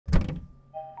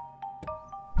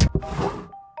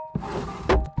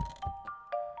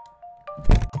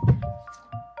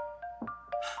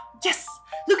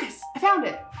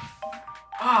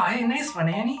this one,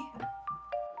 Annie.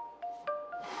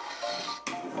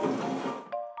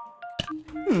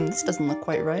 This doesn't look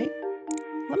quite right.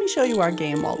 Let me show you our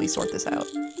game while we sort this out.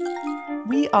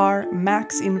 We are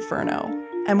Max Inferno,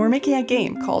 and we're making a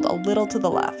game called A Little to the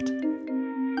Left.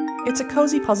 It's a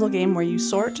cozy puzzle game where you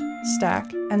sort,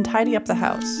 stack, and tidy up the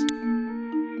house.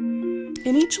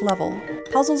 In each level,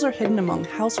 puzzles are hidden among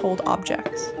household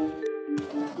objects.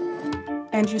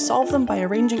 And you solve them by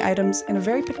arranging items in a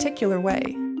very particular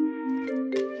way.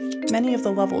 Many of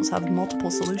the levels have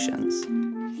multiple solutions.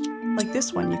 Like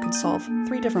this one, you could solve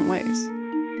 3 different ways.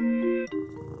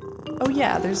 Oh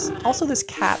yeah, there's also this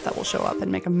cat that will show up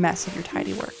and make a mess of your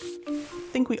tidy work.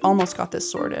 I think we almost got this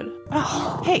sorted.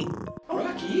 Oh, hey!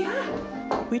 Rocky?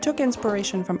 We took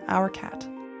inspiration from our cat.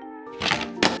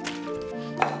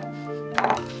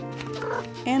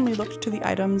 And we looked to the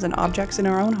items and objects in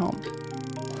our own home.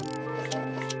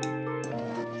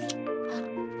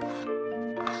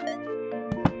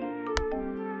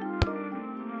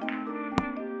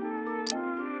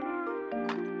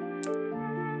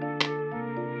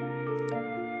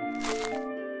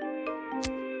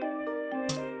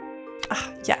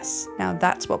 Yes, now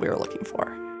that's what we were looking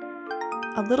for.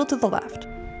 A Little to the Left,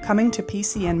 coming to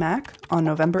PC and Mac on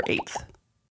November 8th.